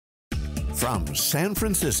From San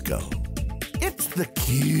Francisco, it's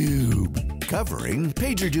theCUBE, covering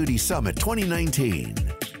PagerDuty Summit 2019.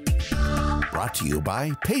 Brought to you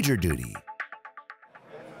by PagerDuty.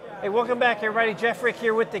 Hey, welcome back everybody. Jeff Frick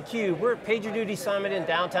here with theCUBE. We're at PagerDuty Summit in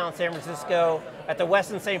downtown San Francisco at the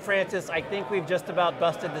Westin St. Francis. I think we've just about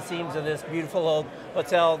busted the seams of this beautiful old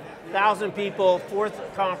hotel. 1,000 people, fourth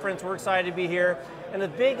conference, we're excited to be here. And the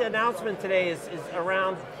big announcement today is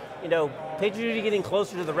around PagerDuty getting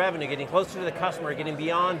closer to the revenue, getting closer to the customer, getting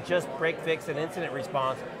beyond just break fix and incident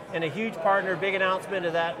response. And a huge partner, big announcement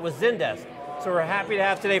of that was Zendesk. So we're happy to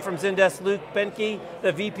have today from Zendesk, Luke Behnke,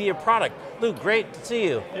 the VP of Product. Luke, great to see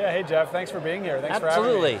you. Yeah, hey Jeff, thanks for being here. Thanks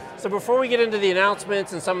Absolutely. for having me. So before we get into the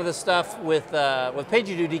announcements and some of the stuff with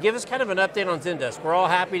PagerDuty, give us kind of an update on Zendesk. We're all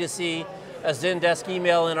happy to see a Zendesk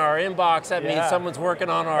email in our inbox. That means someone's working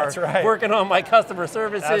on working on my customer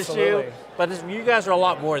service issue. But you guys are a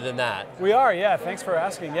lot more than that. We are, yeah. Thanks for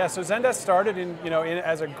asking. Yeah, so Zendesk started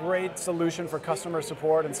as a great solution for customer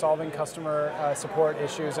support and solving customer support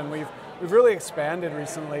issues, and we've really expanded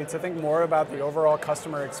recently to think more about the overall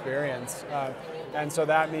customer experience. And so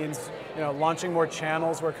that means launching more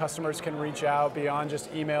channels where customers can reach out beyond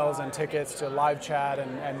just emails and tickets to live chat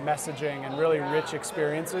and messaging and really rich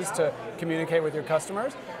experiences to communicate with your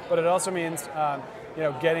customers. But it also means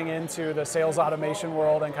getting into the sales automation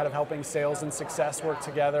world and kind of helping sales and success work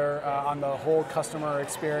together on the whole customer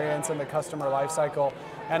experience and the customer lifecycle.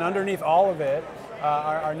 And underneath all of it,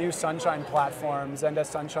 our new Sunshine platform, Zendesk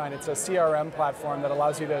Sunshine, it's a CRM platform that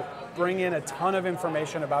allows you to bring in a ton of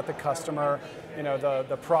information about the customer,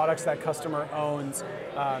 the products that customer owns,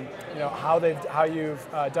 how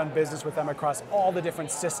you've done business with them across all the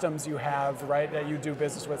different systems you have, right, that you do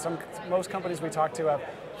business with. Most companies we talk to have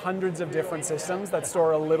hundreds of different systems that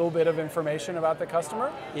store a little bit of information about the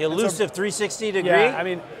customer. The elusive 360 degree? Yeah, I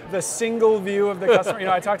mean, the single view of the customer.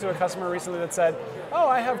 I talked to a customer recently that said, oh,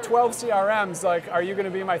 I have 12 CRMs, like, are you going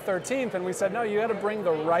to be my 13th? And we said, no, you got to bring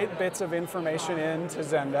the right bits of information into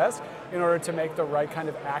Zendesk in order to make the right kind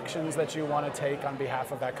of actions that you want to take on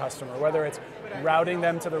behalf of that customer, whether it's routing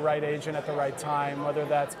them to the right agent at the right time, whether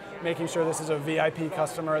that's making sure this is a VIP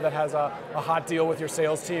customer that has a hot deal with your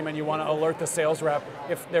sales team and you want to alert the sales rep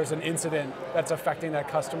if there's an incident that's affecting that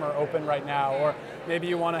customer open right now, or maybe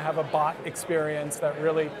you want to have a bot experience that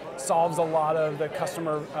really solves a lot of the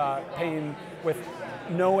customer pain with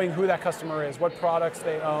knowing who that customer is, what products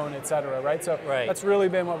they own, et cetera, right? So that's really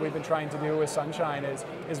been what we've been trying to do with Sunshine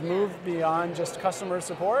is move beyond just customer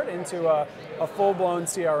support into a full-blown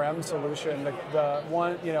CRM solution, the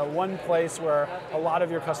one place where a lot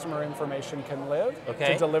of your customer information can live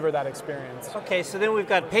to deliver that experience. Okay, so then we've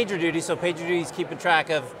got PagerDuty, so PagerDuty is keeping track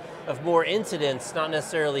of more incidents, not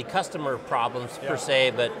necessarily customer problems per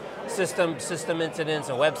se, but system incidents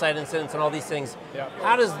and website incidents and all these things.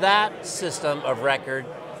 How does that system of record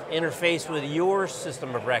interface with your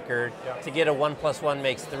system of record to get a 1 + 1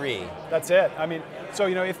 makes 3? That's it. I mean, so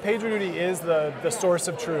if PagerDuty is the source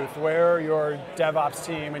of truth, where your DevOps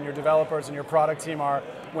team and your developers and your product team are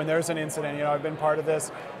when there's an incident, I've been part of this.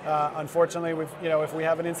 Unfortunately, if we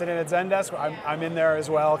have an incident at Zendesk, I'm in there as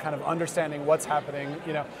well, kind of understanding what's happening.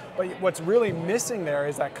 But what's really missing there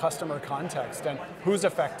is that customer context and who's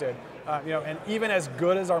affected. And even as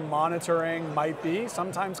good as our monitoring might be,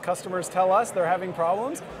 sometimes customers tell us they're having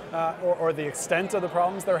problems or the extent of the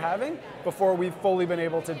problems they're having before we've fully been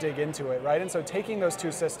able to dig into it, right? And so taking those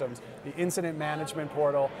two systems, the incident management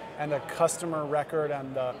portal and the customer record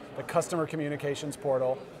and the customer communications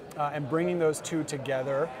portal, and bringing those two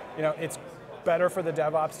together, it's better for the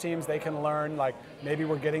DevOps teams. They can learn, like, maybe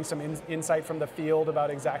we're getting some insight from the field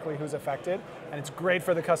about exactly who's affected, and it's great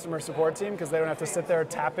for the customer support team because they don't have to sit there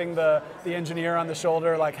tapping the engineer on the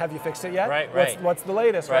shoulder like, have you fixed it yet? Right. What's the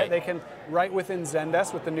latest, right? They can, right within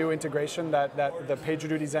Zendesk with the new integration, that the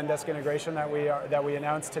PagerDuty Zendesk integration that we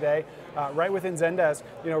announced today, right within Zendesk,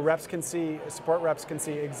 support reps can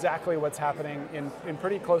see exactly what's happening in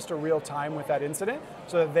pretty close to real time with that incident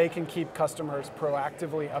so that they can keep customers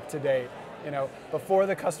proactively up to date. Before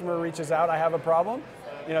the customer reaches out, I have a problem,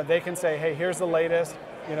 they can say, hey, here's the latest,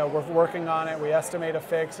 we're working on it, we estimate a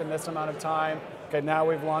fix in this amount of time, okay, now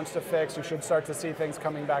we've launched a fix, you should start to see things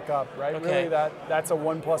coming back up, right? Really that's a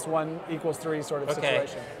 1 + 1 = 3 sort of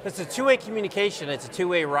situation. It's a two-way communication, it's a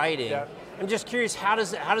two-way writing. I'm just curious, how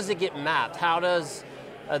does it get mapped? How does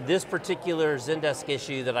this particular Zendesk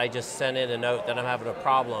issue that I just sent in a note that I'm having a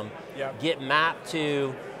problem get mapped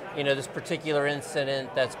to this particular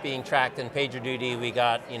incident that's being tracked in PagerDuty? We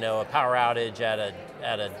got a power outage at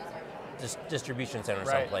a distribution center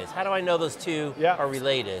Right. someplace. How do I know those two are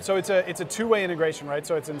related? So it's a two-way integration, right?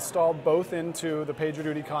 So it's installed both into the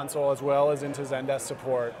PagerDuty console as well as into Zendesk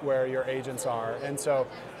support, where your agents are. And so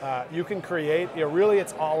you can create, really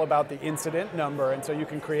it's all about the incident number, and so you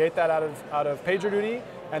can create that out of PagerDuty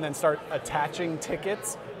and then start attaching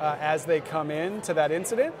tickets as they come in to that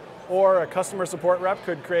incident. Or a customer support rep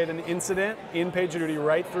could create an incident in PagerDuty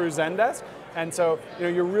right through Zendesk. And so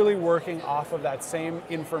you're really working off of that same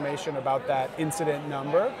information about that incident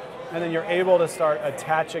number, and then you're able to start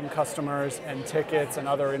attaching customers and tickets and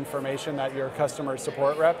other information that your customer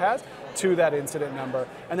support rep has to that incident number.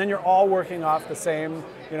 And then you're all working off the same,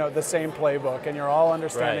 the same playbook, and you're all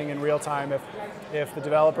understanding in real time if the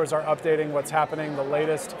developers are updating what's happening, the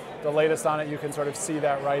latest on it, you can sort of see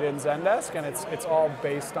that right in Zendesk, and it's all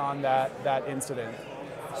based on that incident.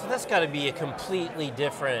 So that's got to be a completely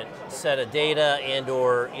different set of data and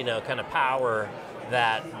or kind of power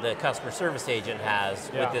that the customer service agent has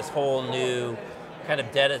with this whole new kind of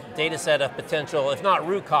data set of potential, if not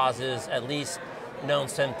root causes, at least known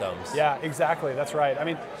symptoms. Yeah, exactly, that's right. I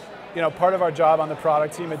mean, part of our job on the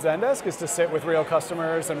product team at Zendesk is to sit with real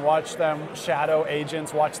customers and watch them shadow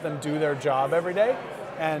agents, watch them do their job every day.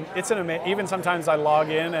 And it's even sometimes I log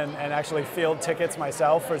in and actually field tickets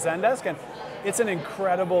myself for Zendesk, and it's an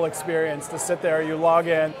incredible experience to sit there, you log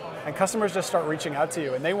in, and customers just start reaching out to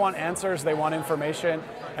you, and they want answers, they want information,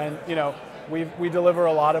 and we deliver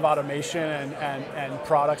a lot of automation and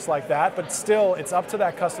products like that, but still it's up to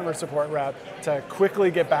that customer support rep to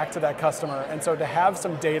quickly get back to that customer, and so to have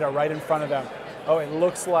some data right in front of them. Oh, it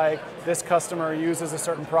looks like this customer uses a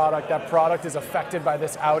certain product, that product is affected by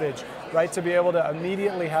this outage, right? To be able to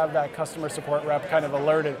immediately have that customer support rep kind of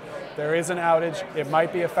alerted. There is an outage, it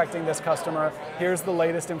might be affecting this customer, here's the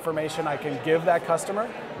latest information I can give that customer.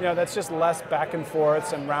 That's just less back and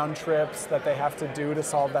forths and round trips that they have to do to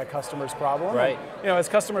solve that customer's problem. Right. And, as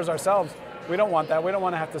customers ourselves, we don't want that. We don't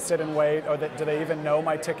want to have to sit and wait, or do they even know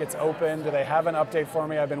my ticket's open? Do they have an update for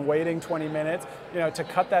me? I've been waiting 20 minutes. To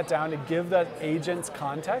cut that down, to give the agents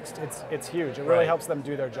context, it's huge. It really helps them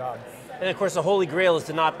do their job. And of course the holy grail is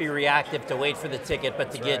to not be reactive, to wait for the ticket,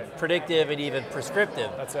 but to get predictive and even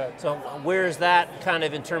prescriptive. That's it. So where's that kind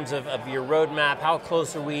of in terms of your roadmap? How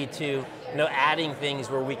close are we to adding things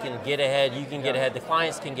where we can get ahead, you can get ahead, the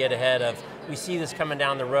clients can get ahead of, we see this coming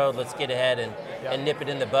down the road, let's get ahead and nip it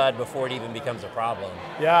in the bud before it even becomes a problem.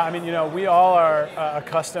 Yeah, I mean, we all are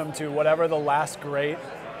accustomed to whatever the last great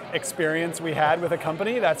experience we had with a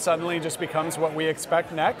company, that suddenly just becomes what we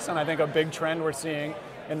expect next. And I think a big trend we're seeing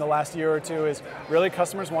in the last year or two is really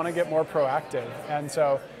customers want to get more proactive. And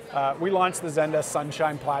so we launched the Zendesk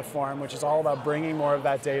Sunshine platform, which is all about bringing more of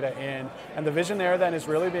that data in. And the vision there then is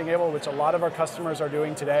really being able, which a lot of our customers are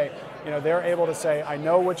doing today, they're able to say, I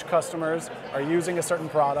know which customers are using a certain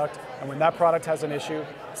product, and when that product has an issue,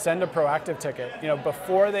 send a proactive ticket.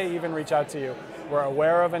 Before they even reach out to you, we're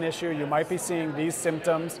aware of an issue, you might be seeing these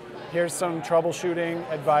symptoms, here's some troubleshooting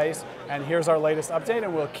advice, and here's our latest update,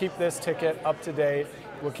 and we'll keep this ticket up to date.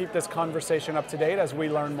 We'll keep this conversation up to date as we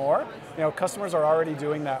learn more. Customers are already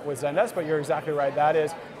doing that with Zendesk, but you're exactly right. That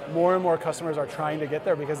is, more and more customers are trying to get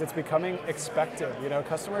there because it's becoming expected.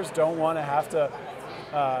 Customers don't want to have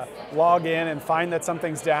to log in and find that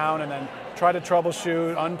something's down and then try to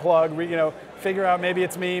troubleshoot, unplug, figure out maybe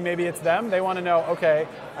it's me, maybe it's them. They want to know, okay,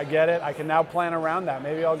 I get it, I can now plan around that.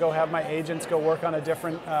 Maybe I'll go have my agents go work on a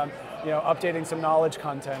different, updating some knowledge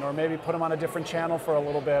content, or maybe put them on a different channel for a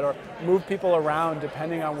little bit, or move people around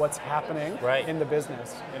depending on what's happening in the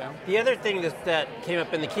business. The other thing that came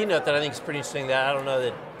up in the keynote that I think is pretty interesting that I don't know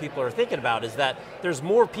that people are thinking about is that there's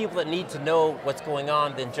more people that need to know what's going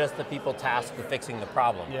on than just the people tasked with fixing the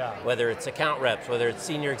problem. Yeah. Whether it's account reps, whether it's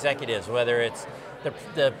senior executives, whether it's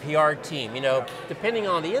the PR team, depending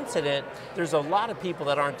on the incident, there's a lot of people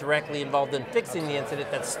that aren't directly involved in fixing the incident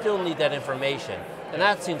that still need that information. And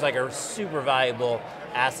that seems like a super valuable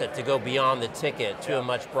asset to go beyond the ticket to a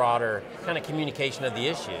much broader kind of communication of the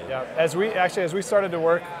issue. Yeah, as we started to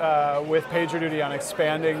work with PagerDuty on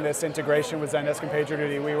expanding this integration with Zendesk and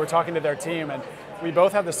PagerDuty, we were talking to their team, and we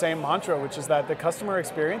both have the same mantra, which is that the customer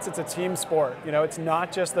experience, it's a team sport. It's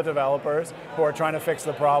not just the developers who are trying to fix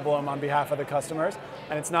the problem on behalf of the customers,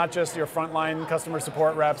 and it's not just your frontline customer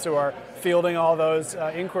support reps who are fielding all those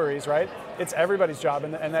inquiries, right? It's everybody's job,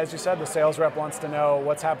 and as you said, the sales rep wants to know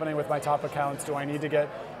what's happening with my top accounts. Do I need to get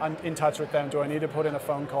in touch with them? Do I need to put in a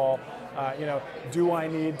phone call? Do I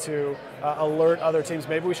need to alert other teams?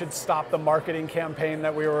 Maybe we should stop the marketing campaign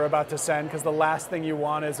that we were about to send, because the last thing you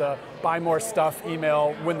want is a buy more stuff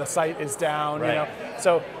email when the site is down. Right.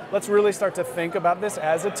 So let's really start to think about this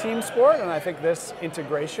as a team sport, and I think this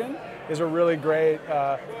integration is a really great,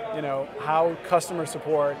 how customer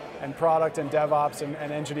support and product and DevOps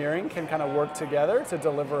and engineering can kind of work together to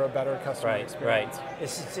deliver a better customer experience. Right.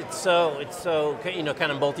 It's so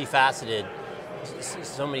kind of multifaceted.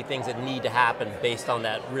 So many things that need to happen based on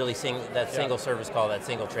that really single service call, that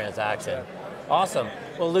single transaction. Awesome.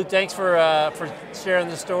 Well, Luke, thanks for sharing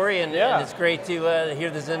the story, and it's great to hear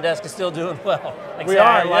the Zendesk is still doing well.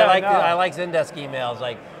 I like Zendesk emails,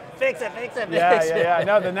 like, fix it. Yeah.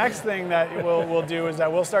 No, the next thing that we'll do is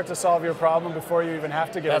that we'll start to solve your problem before you even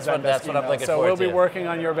have to get a Zendesk email. That's what I'm looking so forward we'll to. be working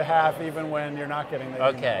on your behalf even when you're not getting the email.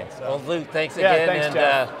 Okay. So. Well, Luke, thanks again. Thanks,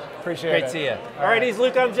 Jeff. Appreciate it. Great to see you. All right, he's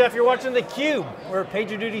Luke, I'm Jeff. You're watching theCUBE. We're at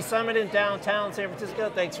PagerDuty Summit in downtown San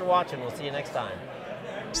Francisco. Thanks for watching. We'll see you next time.